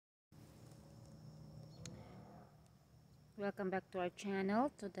Welcome back to our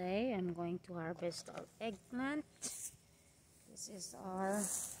channel. Today I'm going to harvest our eggplant. This is our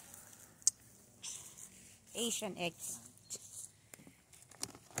Asian eggplant.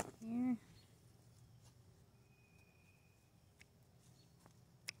 Here.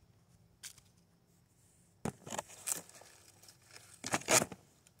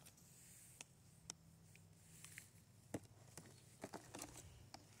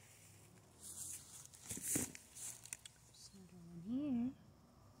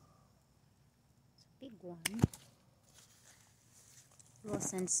 Big one. We'll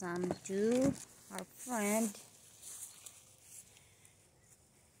send some to our friend.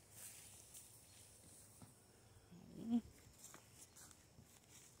 Okay.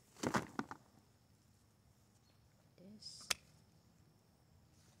 This.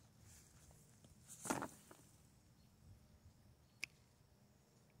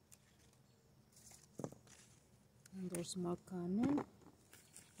 And there's more coming.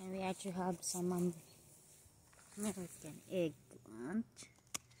 And we actually have some American eggplant.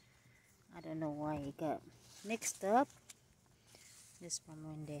 I don't know why it got mixed up. This from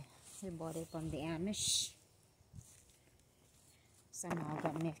when we bought it from the Amish. Somehow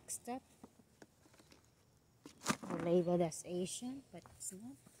got mixed up. Or labeled as Asian, but it's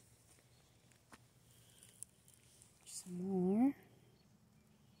not. Some more.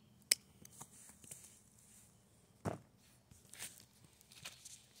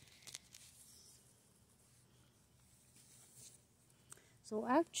 So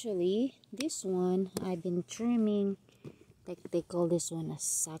actually, this one I've been trimming, like they call this one a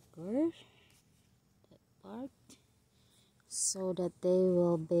sucker, that part, so that they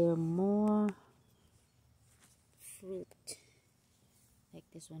will bear more fruit, like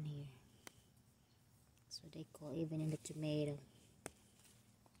this one here. That's what they call even in the tomato.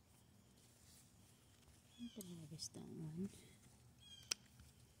 I'm gonna harvest that one.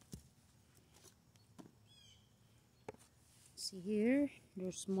 See here,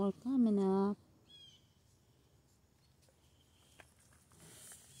 there's more coming up.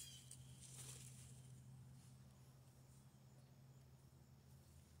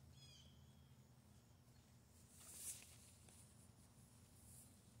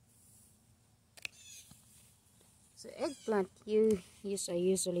 So eggplant, I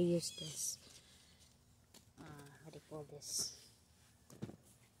usually use this. What do you call this?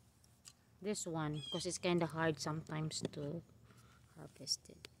 This one, because it's kind of hard sometimes to harvest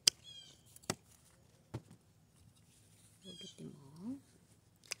it. We'll get them all.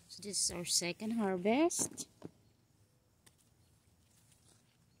 So this is our second harvest.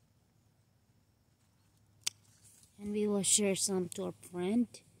 And we will share some to our friend.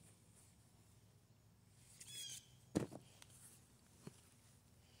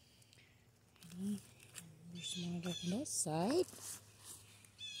 Okay. There's more on this side.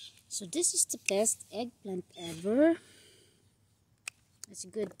 So this is the best eggplant ever. It's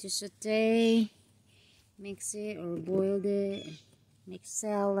good to saute, mix it or boil it, make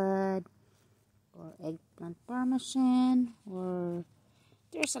salad, or eggplant parmesan, or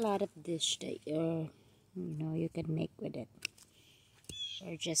there's a lot of dish that you can make with it,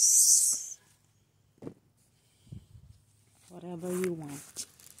 or just whatever you want,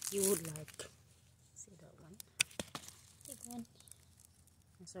 you would like. See that one? Big one.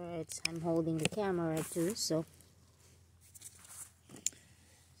 Sorry, I'm holding the camera too, so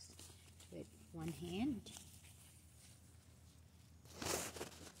with one hand.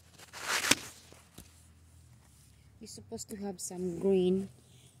 You're supposed to have some green,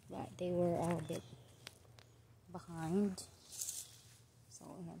 but they were a bit behind.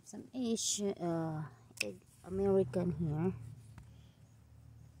 So we have some Asian, American here.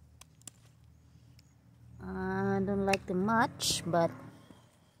 I don't like them much, but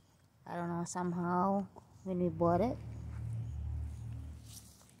I don't know, somehow when we bought it,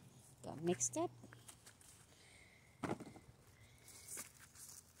 got mixed up.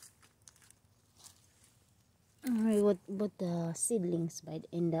 Alright, what the seedlings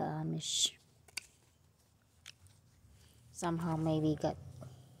in the Amish somehow maybe got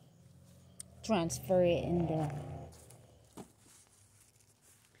transferred in the,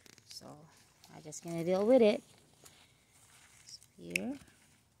 so I'm just gonna deal with it. So here.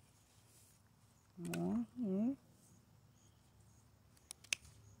 More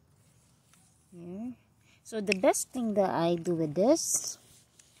here. So the best thing that I do with this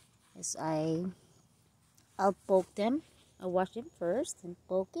is I'll poke them. I wash them first and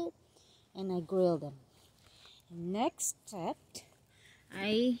poke it, and I grill them. And next step,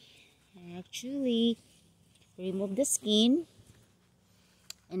 I actually remove the skin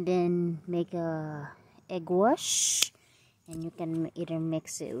and then make a egg wash And you can either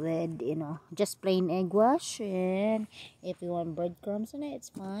mix it with, you know, just plain egg wash, and if you want breadcrumbs in it, it's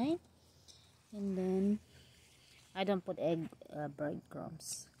fine. And then I don't put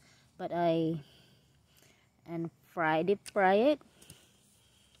breadcrumbs, but deep fry it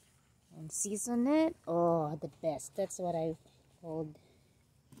and season it. Oh, the best. That's what I called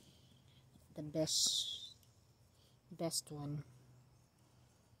the best one.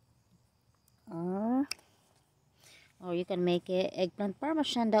 Or you can make it eggplant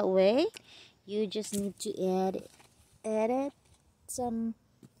parmesan that way. You just need to add it some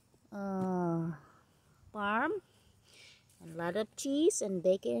parm and a lot of cheese and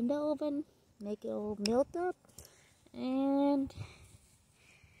bake it in the oven. Make it all melt up, and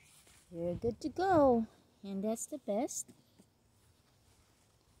you're good to go. And that's the best.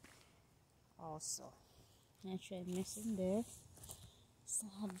 Also, actually I'm missing there.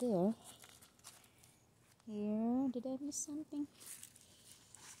 Still have there. Here, did I miss something?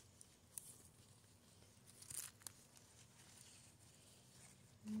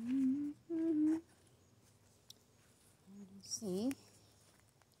 Let's see.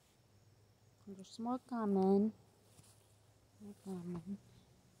 There's more common.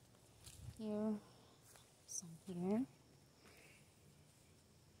 Here, some here.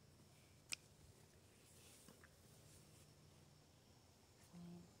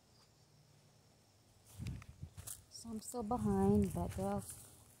 Some still behind, but they're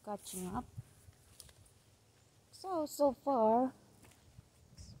catching up. So far,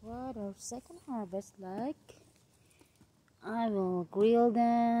 that's what our second harvest like. I will grill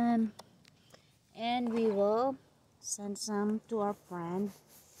them, and we will send some to our friend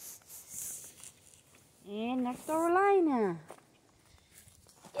in North Carolina.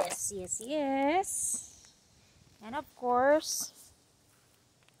 Yes. And of course,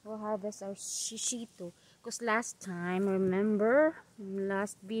 we'll harvest our shishito. Because last time, remember,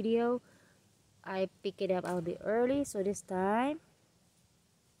 last video, I pick it up a bit early. So this time,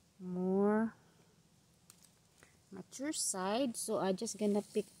 more mature side. So I just gonna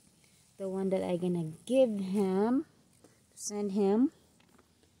pick the one that I gonna give him, send him.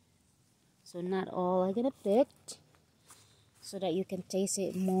 So not all I gonna pick, so that you can taste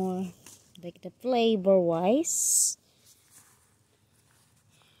it more, like the flavor wise.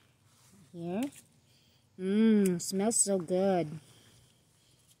 Here, smells so good.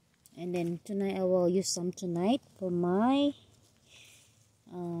 And then tonight I will use some tonight for my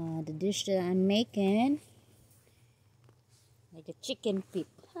the dish that I'm making, like a chicken feet,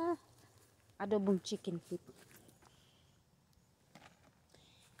 adobong chicken feet.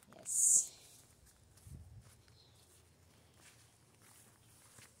 Yes.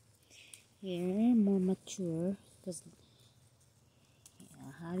 Here, more mature, because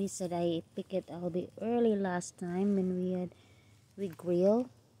Javi said I pick it a little bit early last time when we grill.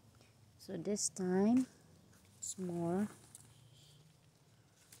 So this time it's more.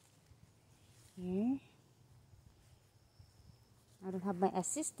 Here, I don't have my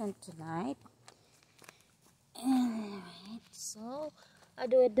assistant tonight. Alright, so I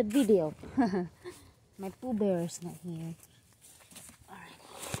do it the video. My Pooh Bear is not here.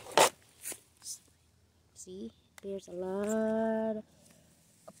 Alright. See, there's a lot of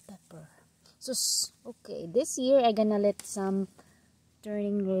pepper. So okay, this year I'm gonna let some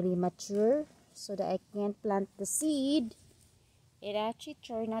turning really mature so that I can plant the seed. It actually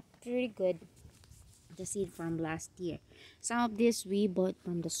turned out pretty good, the seed from last year. Some of this we bought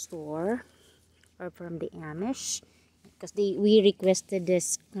from the store or from the Amish, because we requested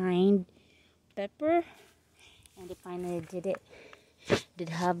this kind pepper, and they finally did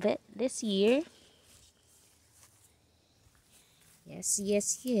have it this year.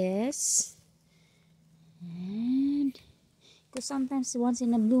 Yes. And because sometimes once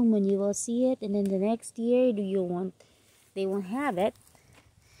in a blue moon you will see it, and then the next year they won't have it.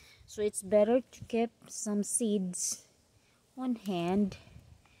 So it's better to keep some seeds on hand.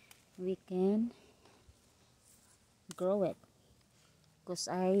 We can grow it, because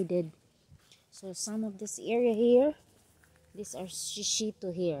I did. So some of this area here, these are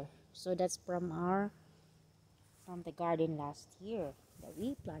shishito here. So that's from the garden last year that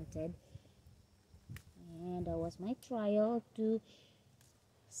we planted, and that was my trial to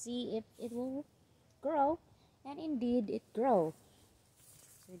see if it will grow, and indeed it grew.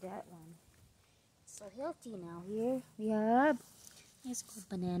 So that one, so healthy now. Here we have, it's called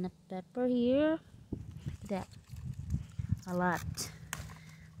banana pepper here. That a lot.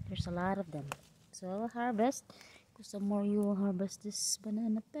 There's a lot of them. So I'll harvest, because the more you will harvest this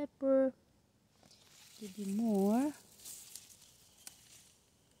banana pepper, give you more.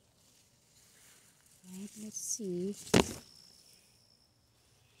 Right, let's see.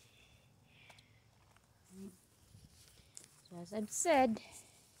 as I've said,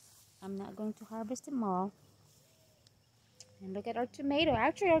 I'm not going to harvest them all. And look at our tomato.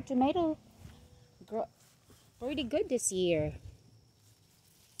 Actually, our tomato grew pretty good this year.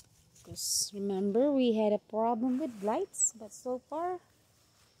 Because remember, we had a problem with blights, but so far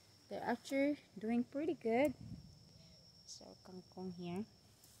they're actually doing pretty good. So kangkong here,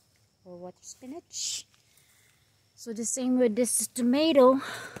 or water spinach. So the same with this tomato.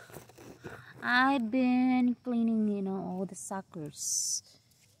 I've been cleaning, you know, all the suckers,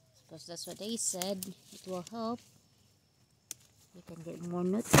 because that's what they said. It will help. You can get more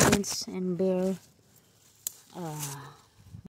nutrients and bear